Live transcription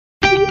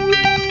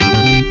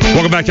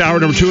Welcome back to hour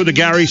number 2 of the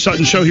Gary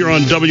Sutton Show here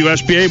on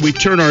WSBA. We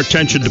turn our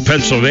attention to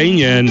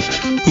Pennsylvania, and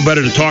who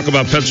better to talk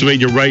about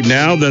Pennsylvania right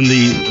now than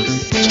the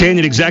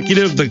standing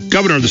executive, the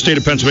governor of the state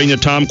of Pennsylvania,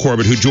 Tom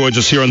Corbett, who joins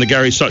us here on the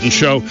Gary Sutton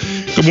Show.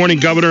 Good morning,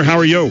 Governor. How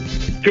are you?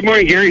 Good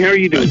morning, Gary. How are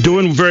you doing?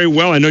 Doing very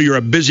well. I know you're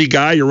a busy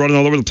guy. You're running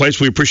all over the place.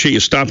 We appreciate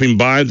you stopping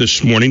by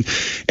this morning.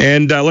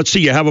 And let's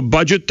see, you have a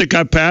budget that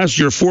got passed.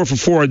 You're 4 for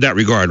 4 in that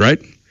regard, right?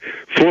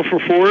 4 for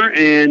 4,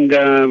 and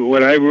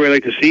what I really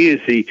like to see is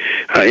the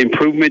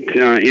improvement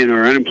in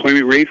our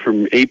unemployment rate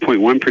from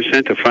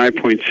 8.1% to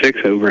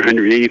 5.6%, over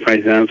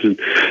 185,000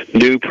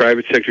 new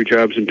private sector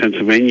jobs in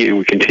Pennsylvania, and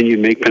we continue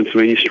to make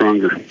Pennsylvania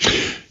stronger.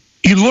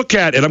 You look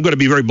at, and I'm going to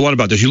be very blunt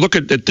about this, you look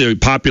at the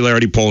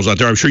popularity polls out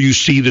there. I'm sure you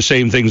see the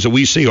same things that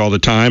we see all the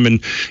time,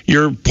 and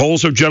your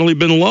polls have generally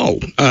been low,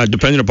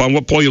 depending upon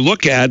what poll you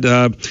look at.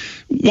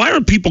 Why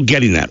aren't people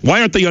getting that?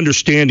 Why aren't they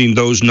understanding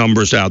those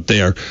numbers out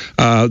there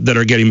that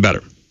are getting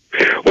better?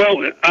 Well,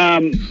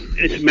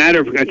 it's a matter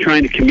of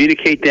trying to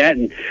communicate that,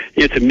 and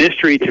it's a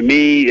mystery to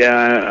me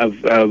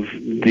of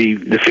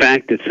the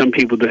fact that some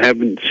people that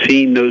haven't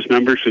seen those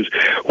numbers, because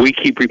we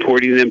keep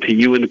reporting them to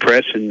you in the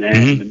press and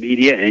the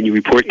media, and you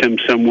report them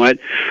somewhat.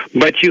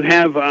 But you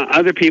have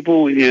other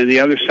people,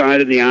 the other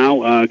side of the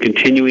aisle,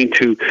 continuing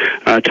to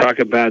talk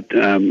about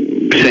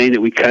saying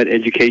that we cut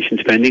education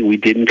spending. We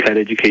didn't cut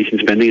education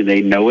spending, and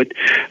they know it.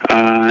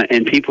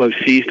 And people have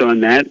seized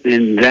on that,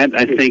 and that,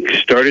 I think,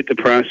 started the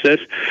process.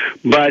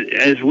 But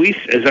as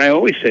I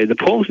always say, the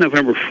poll's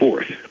November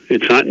 4th.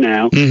 It's not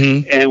now,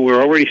 and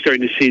we're already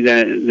starting to see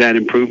that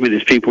improvement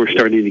as people are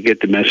starting to get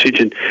the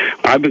message. And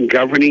I've been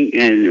governing,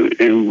 and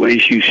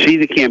as you see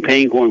the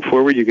campaign going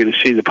forward, you're going to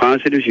see the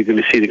positives. You're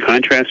going to see the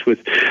contrast with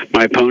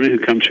my opponent, who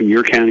comes from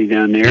your county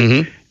down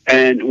there.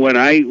 And what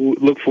I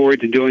look forward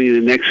to doing in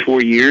the next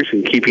 4 years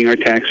and keeping our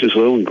taxes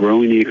low and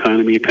growing the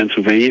economy of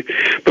Pennsylvania.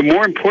 But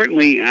more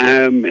importantly,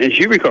 as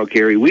you recall,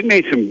 Gary, we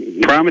made some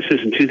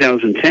promises in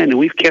 2010, and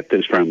we've kept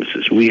those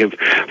promises. We have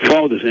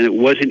followed those, and it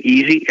wasn't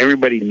easy.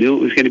 Everybody knew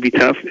it was going to be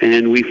tough,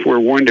 and we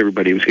forewarned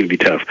everybody it was going to be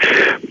tough.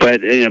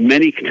 But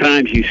many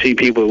times you see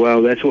people,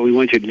 well, that's what we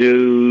want you to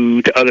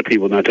do to other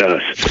people, not to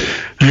us.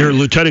 Your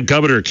lieutenant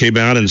governor came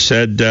out and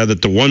said that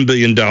the $1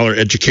 billion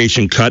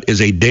education cut is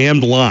a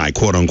damned lie,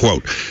 quote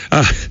unquote.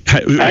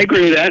 I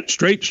agree with that.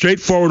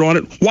 Straightforward on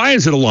it. Why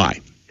is it a lie?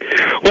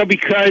 Well,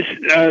 because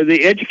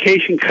the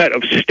education cut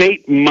of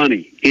state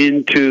money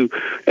into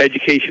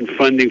education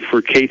funding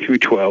for K through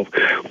 12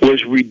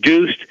 was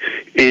reduced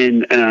in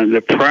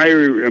the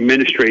prior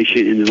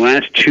administration in the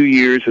last 2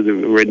 years of the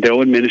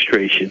Rendell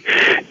administration,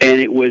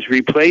 and it was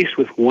replaced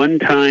with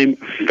one-time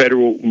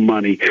federal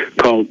money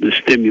called the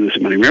stimulus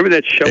money. Remember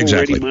that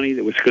shovel-ready money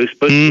that was supposed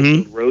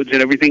to build roads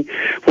and everything?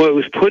 Well, it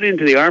was put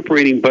into the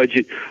operating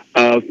budget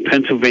of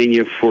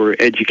Pennsylvania for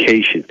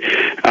education,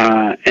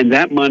 and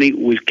that money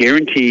was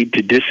guaranteed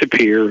to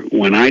disappear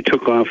when I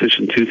took office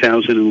in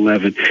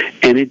 2011,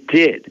 and it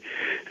did.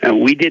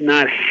 We did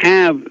not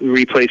have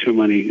replacement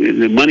money.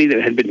 The money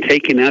that had been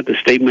taken out, the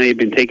state money had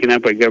been taken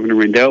out by Governor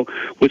Rendell,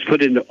 was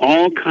put into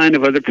all kind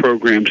of other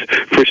programs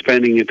for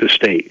spending at the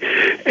state.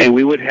 And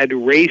we would have had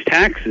to raise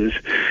taxes.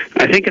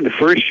 I think in the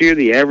first year,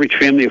 the average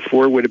family of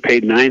four would have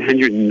paid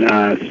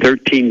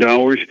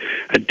 $913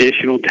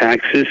 additional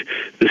taxes.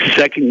 The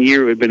second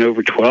year, it would have been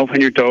over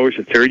 $1,200.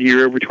 The third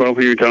year, over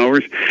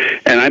 $1,200.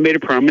 And I made a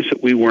promise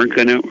that we weren't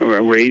going to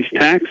raise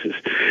taxes.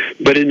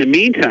 But in the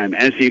meantime,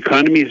 as the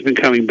economy has been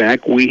coming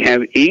back, we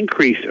have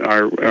increased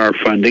our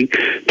funding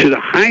to the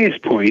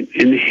highest point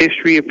in the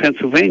history of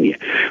Pennsylvania.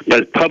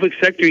 But public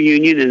sector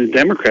union and the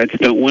Democrats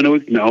don't want to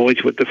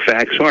acknowledge what the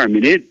facts are. I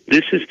mean,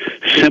 this is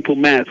simple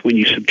math. When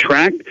you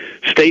subtract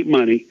state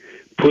money,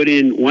 put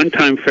in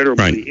one-time federal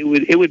money,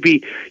 it would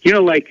be,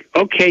 like,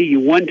 okay, you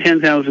won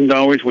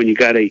 $10,000 when you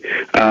got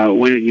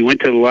when you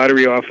went to the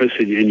lottery office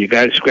and you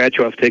got a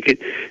scratch-off ticket,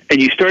 and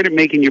you started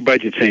making your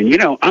budget saying,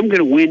 I'm going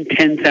to win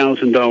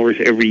 $10,000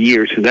 every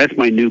year, so that's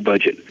my new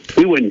budget.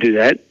 We wouldn't do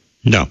that.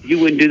 No. You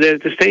wouldn't do that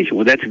at the station.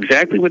 Well, that's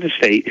exactly what the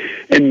state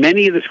and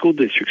many of the school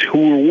districts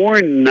who were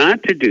warned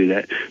not to do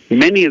that,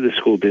 many of the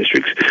school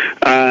districts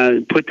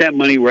put that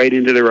money right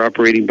into their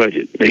operating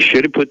budget. They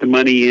should have put the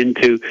money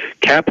into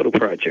capital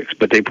projects,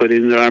 but they put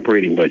it in their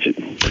operating budget.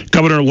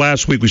 Governor,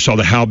 last week we saw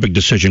the Halbig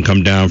decision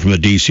come down from the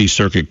D.C.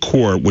 Circuit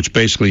Court, which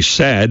basically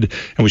said,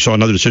 and we saw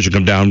another decision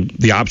come down,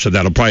 the opposite of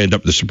that will probably end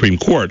up in the Supreme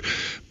Court,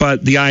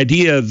 but the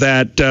idea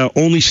that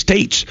only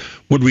states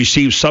would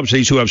receive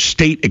subsidies who have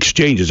state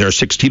exchanges. There are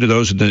 16 of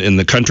those in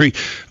the country.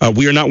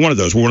 We are not one of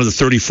those. We're one of the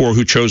 34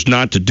 who chose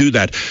not to do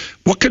that.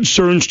 What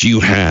concerns do you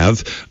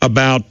have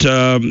about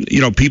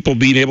people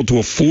being able to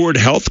afford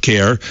health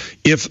care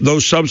if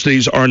those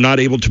subsidies are not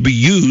able to be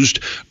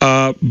used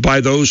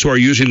by those who are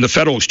using the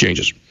federal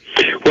exchanges?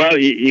 Well,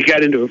 you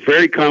got into a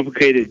very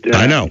complicated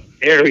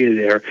area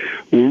there.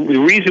 The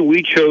reason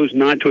we chose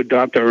not to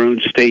adopt our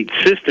own state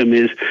system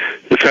is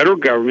the federal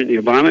government, the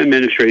Obama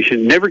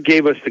administration, never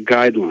gave us the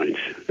guidelines,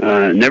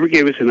 never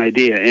gave us an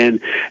idea. And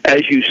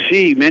as you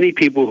see, many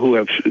people who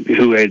had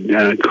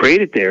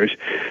created theirs,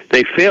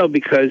 they failed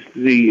because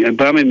the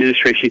Obama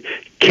administration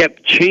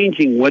kept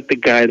changing what the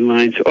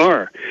guidelines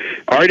are.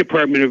 Our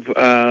Department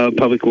of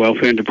Public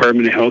Welfare and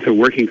Department of Health are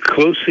working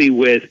closely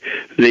with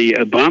the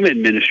Obama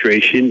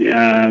administration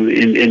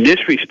in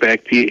this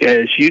respect.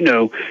 As you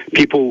know,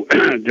 people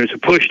there's a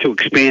push to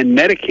expand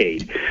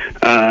Medicaid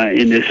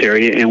in this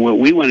area, and what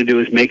we want to do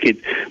is make it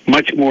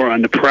much more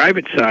on the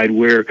private side,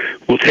 where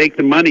we'll take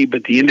the money,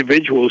 but the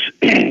individuals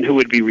who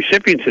would be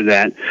recipients of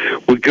that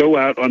would go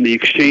out on the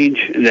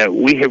exchange that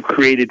we have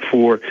created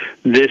for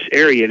this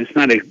area. And it's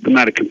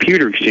not a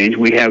computer exchange.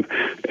 We have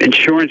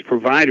insurance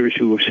providers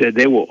who have said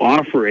they will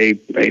offer a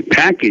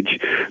package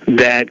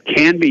that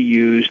can be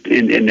used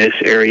in this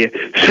area,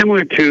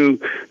 similar to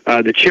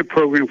the CHIP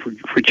program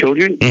for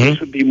children. Mm-hmm. This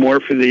would be more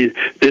for this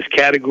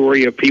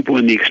category of people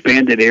in the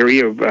expanded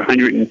area of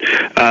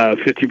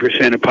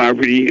 150% of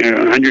poverty,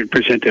 100%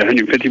 to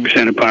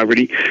 150% of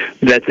poverty,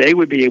 that they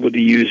would be able to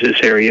use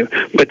this area,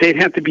 but they'd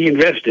have to be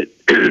invested.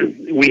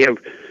 We have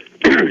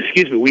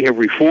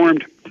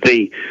reformed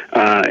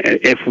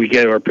if we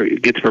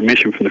get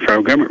permission from the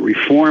federal government,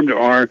 reformed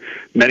our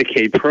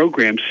Medicaid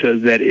program so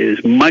that it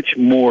is much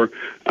more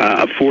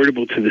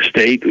affordable to the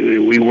state.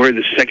 We were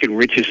the second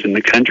richest in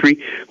the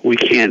country. We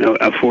can't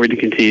afford to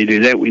continue to do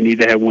that. We need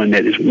to have one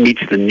that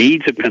meets the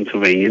needs of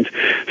Pennsylvanians.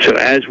 So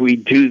as we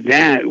do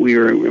that, we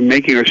are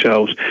making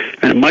ourselves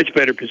in a much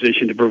better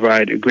position to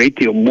provide a great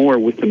deal more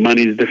with the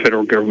money that the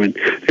federal government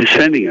is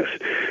sending us.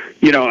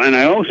 And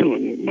I also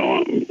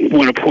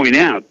want to point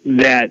out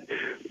that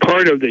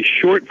part of the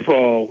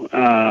shortfall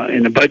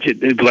in the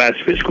budget in the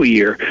last fiscal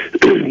year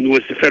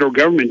was the federal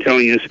government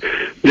telling us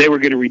they were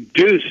going to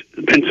reduce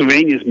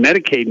Pennsylvania's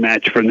Medicaid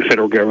match from the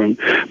federal government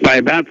by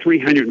about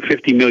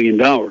 $350 million.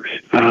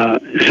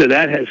 So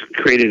that has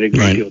created a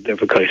great deal of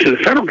difficulty. So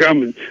the federal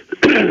government,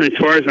 as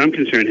far as I'm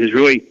concerned, has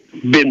really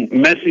been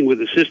messing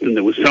with a system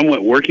that was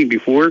somewhat working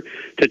before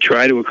to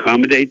try to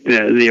accommodate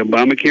the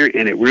Obamacare,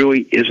 and it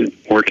really isn't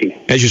working.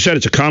 As you said,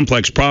 it's a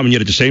complex problem,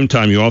 yet at the same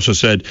time, you also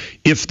said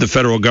if the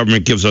federal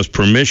government gives us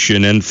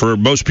permission, and for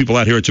most people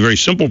out here, it's a very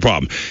simple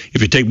problem.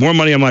 If you take more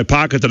money out of my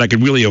pocket than I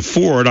could really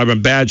afford, I'm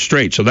in bad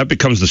straits. So that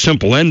becomes the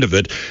simple end of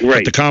it,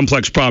 but the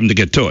complex problem to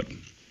get to it.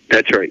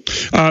 That's right.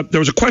 There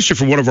was a question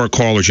from one of our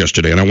callers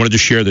yesterday, and I wanted to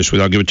share this with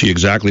you. I'll give it to you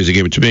exactly as he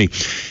gave it to me.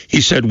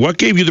 He said, what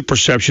gave you the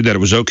perception that it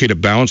was okay to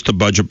balance the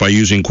budget by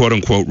using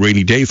quote-unquote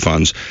rainy day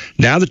funds?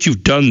 Now that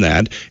you've done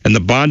that and the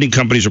bonding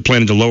companies are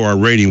planning to lower our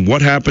rating,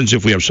 what happens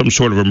if we have some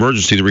sort of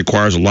emergency that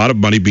requires a lot of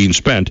money being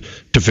spent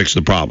to fix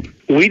the problem?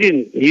 We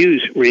didn't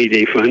use rainy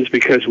day funds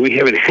because we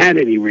haven't had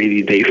any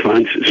rainy day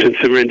funds since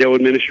the Rendell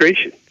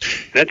administration.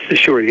 That's the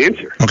short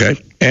answer. Okay.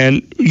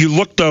 And you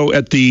look, though,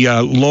 at the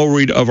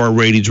lowering of our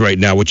ratings right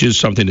now, which is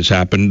something that's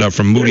happened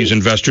from Moody's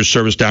Investors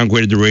Service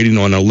downgraded the rating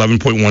on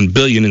 $11.1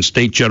 billion in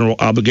state general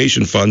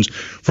obligation funds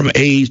from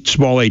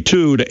A-A2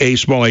 to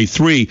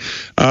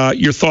A-A3.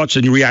 Your thoughts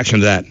and your reaction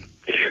to that?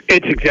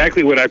 It's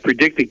exactly what I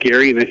predicted,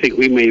 Gary, and I think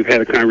we may have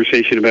had a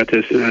conversation about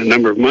this a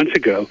number of months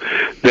ago,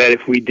 that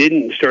if we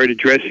didn't start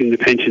addressing the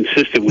pension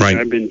system, which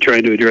I've been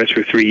trying to address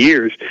for 3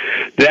 years,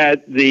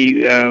 that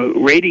the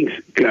ratings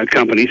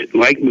companies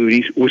like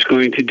Moody's was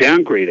going to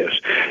downgrade us.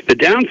 The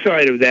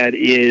downside of that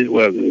is,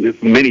 well,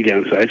 many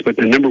downsides, but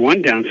the number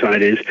one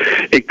downside is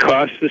it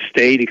costs the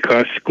state, it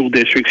costs school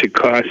districts, it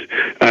costs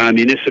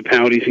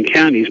municipalities and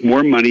counties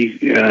more money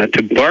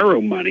to borrow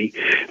money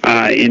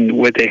in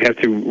what they have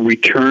to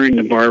return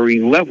the borrowing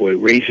level. It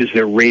raises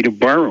their rate of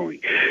borrowing,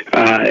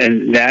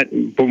 and that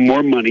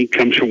more money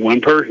comes from one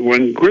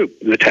group,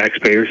 the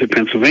taxpayers of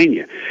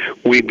Pennsylvania.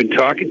 We've been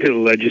talking to the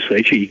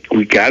legislature.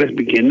 We got to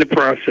begin the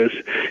process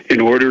in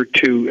order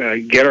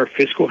to get our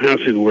fiscal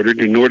house in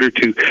order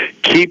to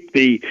keep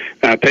the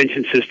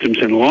pension systems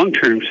in long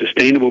term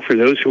sustainable for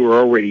those who are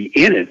already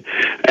in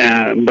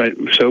it.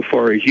 But so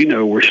far, as you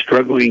know, we're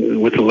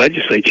struggling with the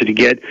legislature to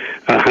get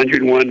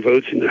 101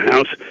 votes in the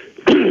House,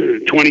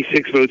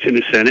 26 votes in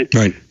the Senate.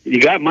 Right.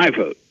 You got my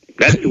vote.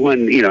 That's the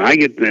one,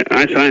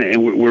 I sign it,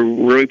 and we're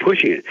really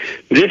pushing it.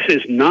 This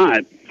is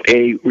not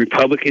a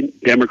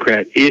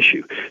Republican-Democrat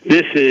issue.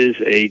 This is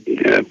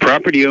a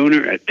property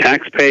owner, a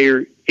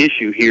taxpayer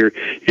issue here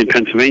in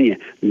Pennsylvania.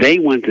 They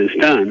want this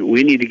done.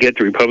 We need to get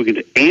the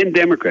Republicans and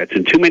Democrats.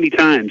 And too many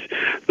times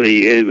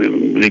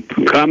the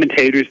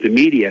commentators, the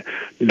media,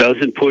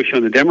 doesn't push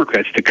on the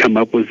Democrats to come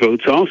up with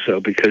votes also,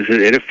 because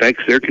it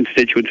affects their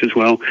constituents as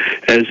well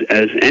as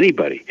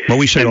anybody. Well,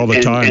 we say all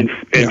the time.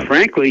 And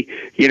frankly,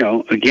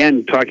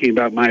 again, talking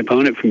about my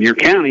opponent from your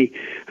county,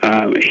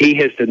 he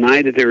has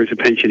denied that there is a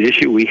pension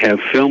issue. We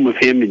have film of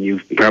him, and you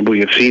probably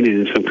have seen it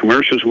in some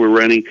commercials we're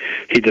running.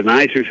 He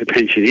denies there's a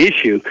pension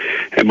issue.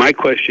 And my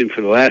question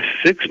for the last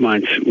 6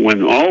 months,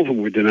 when all of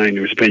them were denying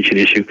there was a pension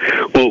issue,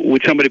 well,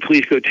 would somebody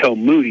please go tell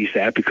Moody's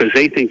that, because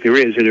they think there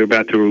is, and they're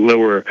about to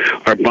lower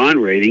our bond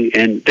rating,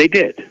 and they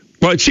did.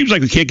 Well, it seems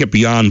like we can't get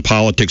beyond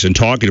politics and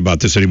talking about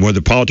this anymore.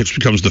 The politics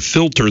becomes the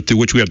filter through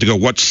which we have to go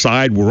what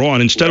side we're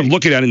on, instead of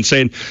looking at it and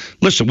saying,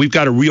 listen, we've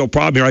got a real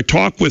problem here. I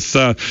talked with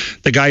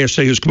the guy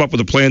yesterday who's come up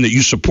with a plan that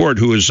you support,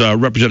 who is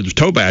Representative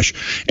Tobash,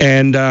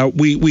 and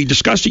we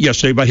discussed it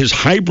yesterday about his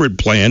hybrid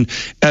plan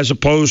as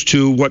opposed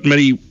to what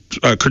many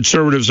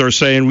conservatives are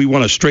saying, we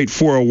want a straight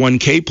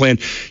 401k plan.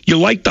 You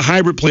like the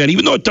hybrid plan,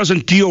 even though it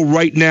doesn't deal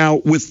right now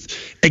with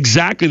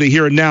exactly the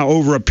here and now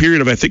over a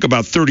period of, I think,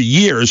 about 30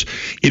 years.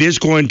 It is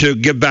going to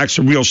give back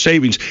some real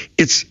savings.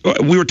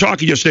 We were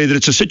talking yesterday that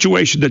it's a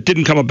situation that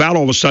didn't come about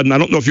all of a sudden. I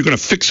don't know if you're going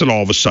to fix it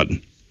all of a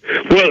sudden.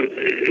 Well,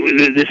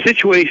 the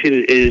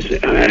situation is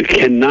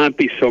cannot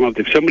be solved.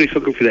 If somebody's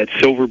looking for that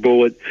silver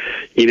bullet,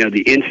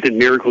 the instant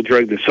miracle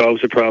drug that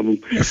solves the problem.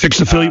 Fix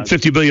the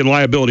 $50 billion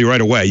liability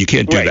right away. You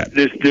can't do that.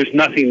 There's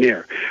nothing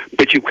there.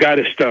 But you've got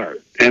to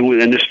start.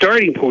 And the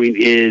starting point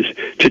is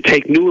to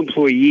take new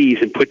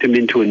employees and put them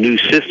into a new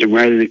system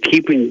rather than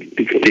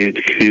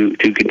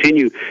to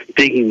continue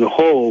digging the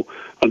hole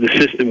of the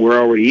system we're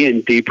already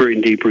in deeper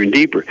and deeper and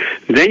deeper.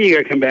 Then you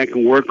got to come back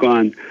and work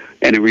on.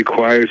 And it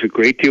requires a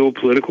great deal of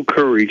political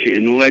courage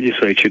in the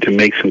legislature to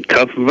make some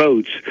tough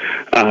votes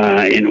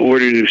in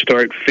order to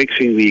start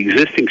fixing the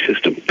existing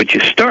system. But you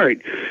start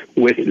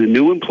with the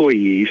new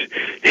employees.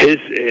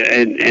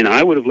 And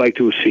I would have liked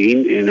to have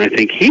seen, and I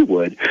think he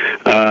would,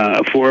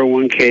 a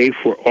 401k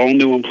for all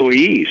new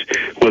employees.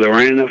 Well, there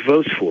aren't enough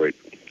votes for it.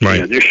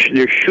 Right.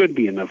 There should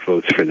be enough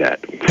votes for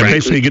that. And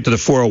basically, you get to the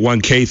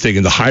 401k thing,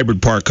 and the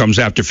hybrid part comes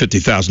after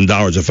 $50,000.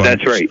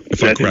 That's right.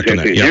 If I'm correct on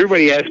that. Yeah.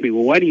 Everybody asks me,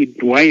 well, why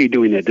are you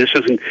doing that? This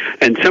doesn't.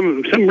 And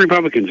some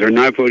Republicans are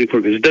not voting for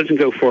it because it doesn't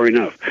go far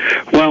enough.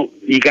 Well,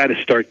 you got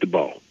to start the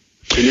ball,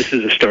 and this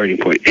is a starting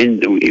point.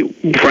 And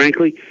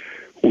frankly,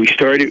 we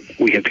started.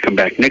 We have to come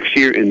back next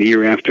year and the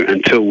year after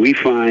until we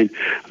find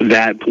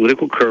that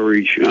political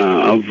courage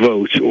of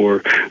votes or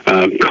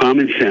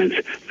common sense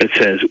that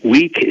says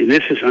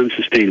this is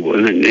unsustainable.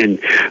 And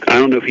I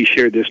don't know if he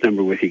shared this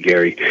number with you,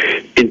 Gary.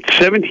 In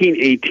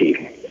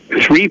 1718,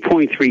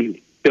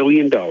 $3.3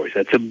 billion.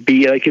 That's a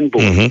B like in boy.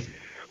 Mm-hmm.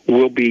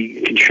 Will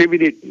be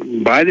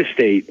contributed by the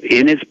state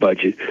in its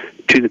budget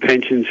to the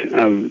pensions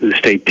of the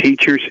state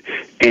teachers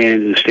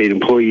and the state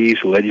employees,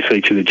 the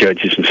legislature, the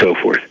judges, and so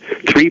forth.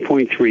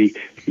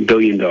 $3.3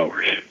 billion.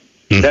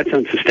 That's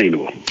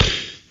unsustainable.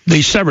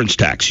 The severance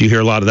tax, you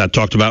hear a lot of that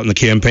talked about in the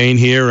campaign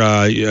here.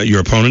 Your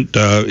opponent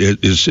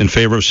is in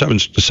favor of the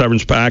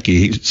severance pack.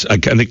 I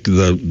think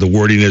the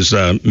wording is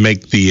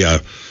make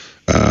the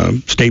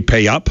state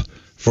pay up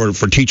for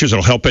teachers.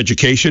 It'll help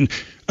education.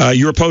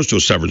 You're opposed to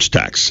a severance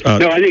tax.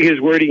 No, I think his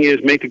wording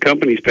is make the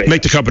companies pay up.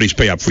 Make the companies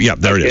pay up.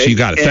 There it is. You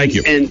got it. Thank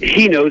you. And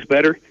he knows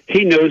better.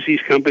 He knows these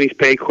companies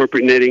pay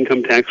corporate net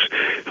income tax,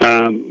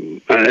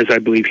 as I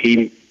believe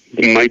he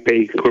might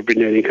pay corporate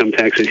net income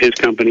tax at his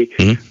company.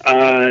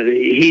 Mm-hmm.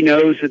 He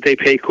knows that they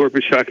pay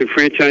corporate stock and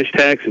franchise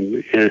tax,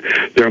 and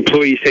their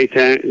employees pay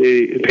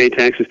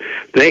taxes.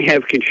 They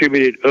have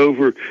contributed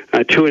over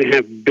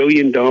 $2.5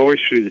 billion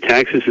through the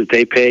taxes that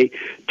they pay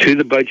to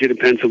the budget of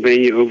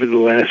Pennsylvania over the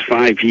last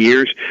 5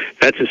 years.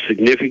 That's a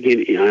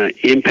significant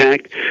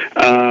impact.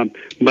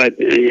 But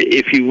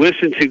if you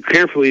listen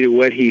carefully to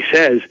what he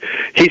says,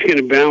 he's going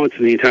to balance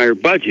the entire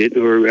budget,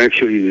 or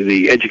actually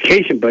the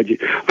education budget,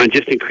 on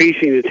just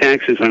increasing the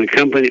taxes on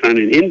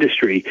an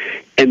industry,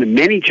 and the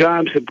many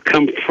jobs that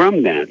come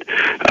from that,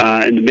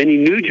 and the many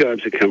new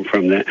jobs that come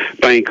from that,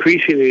 by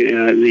increasing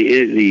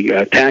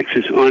the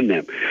taxes on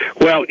them.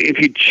 Well, if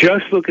you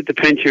just look at the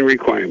pension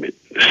requirement,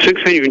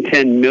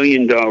 $610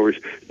 million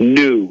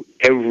new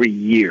every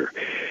year.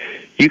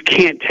 You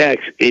can't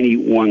tax any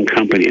one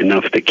company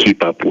enough to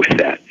keep up with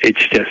that.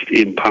 It's just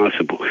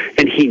impossible,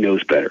 and he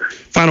knows better.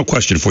 Final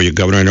question for you,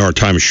 Governor. I know our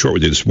time is short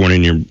with you this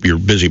morning. You're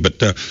busy, but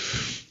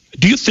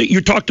do you think,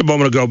 you talked a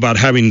moment ago about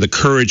having the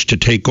courage to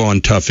take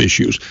on tough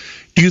issues.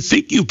 Do you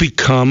think you've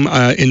become,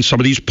 in some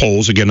of these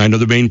polls, again, I know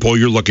the main poll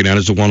you're looking at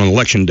is the one on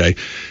Election Day,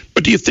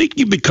 but do you think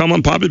you've become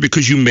unpopular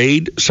because you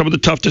made some of the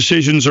tough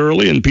decisions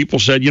early and people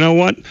said, you know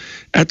what,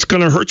 that's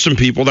going to hurt some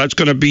people, that's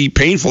going to be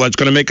painful, that's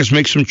going to make us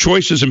make some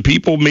choices, and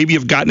people maybe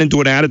have gotten into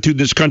an attitude in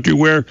this country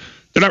where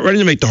they're not ready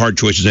to make the hard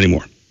choices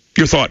anymore?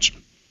 Your thoughts?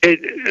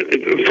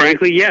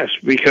 Frankly, yes,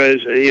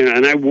 because,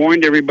 and I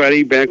warned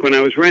everybody back when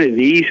I was running,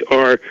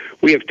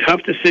 we have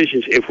tough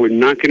decisions if we're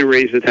not going to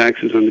raise the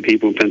taxes on the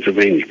people of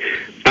Pennsylvania.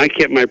 I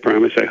kept my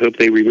promise. I hope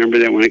they remember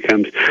that when it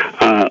comes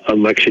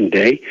Election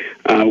Day.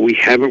 We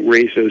haven't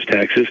raised those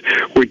taxes.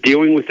 We're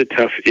dealing with a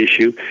tough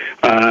issue.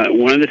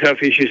 One of the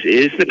tough issues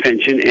is the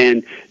pension,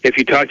 and if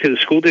you talk to the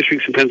school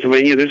districts in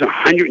Pennsylvania, there's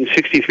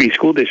 163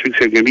 school districts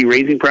that are going to be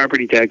raising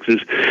property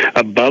taxes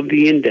above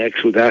the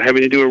index without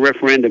having to do a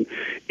referendum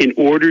in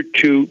order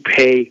to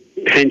pay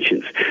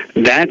pensions.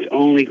 That's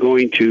only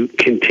going to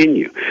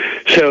continue.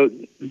 So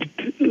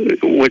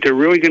what they're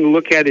really going to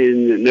look at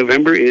in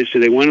November is, do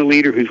they want a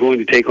leader who's willing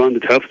to take on the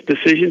tough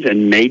decisions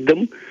and made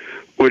them?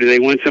 Or do they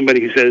want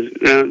somebody who says,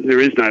 no, there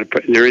is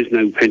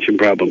no pension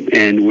problem,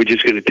 and we're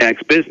just going to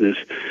tax business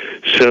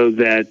so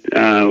that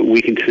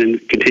we can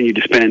continue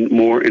to spend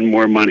more and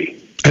more money?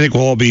 I think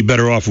we'll all be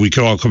better off if we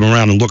could all come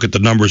around and look at the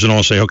numbers and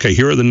all say, okay,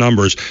 here are the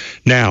numbers.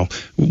 Now,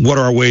 what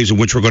are our ways in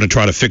which we're going to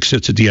try to fix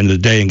it at the end of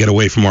the day and get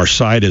away from our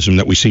sidism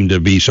that we seem to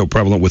be so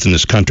prevalent with in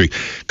this country?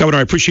 Governor,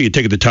 I appreciate you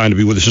taking the time to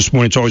be with us this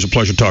morning. It's always a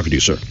pleasure talking to you,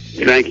 sir.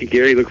 Thank you,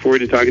 Gary. Look forward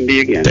to talking to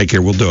you again. Take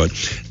care. We'll do it.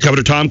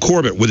 Governor Tom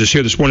Corbett with us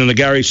here this morning on the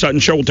Gary Sutton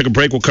Show. We'll take a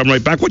break. We'll come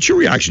right back. What's your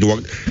reaction to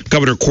what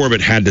Governor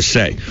Corbett had to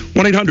say?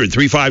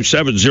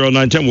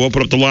 1-800-357-0910. We'll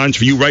open up the lines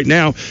for you right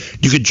now.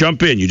 You could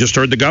jump in. You just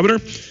heard the governor.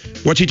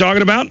 What's he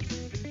talking about?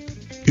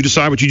 You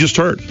decide what you just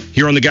heard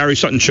here on the Gary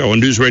Sutton Show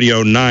on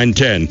Newsradio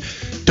 910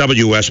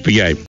 WSBA.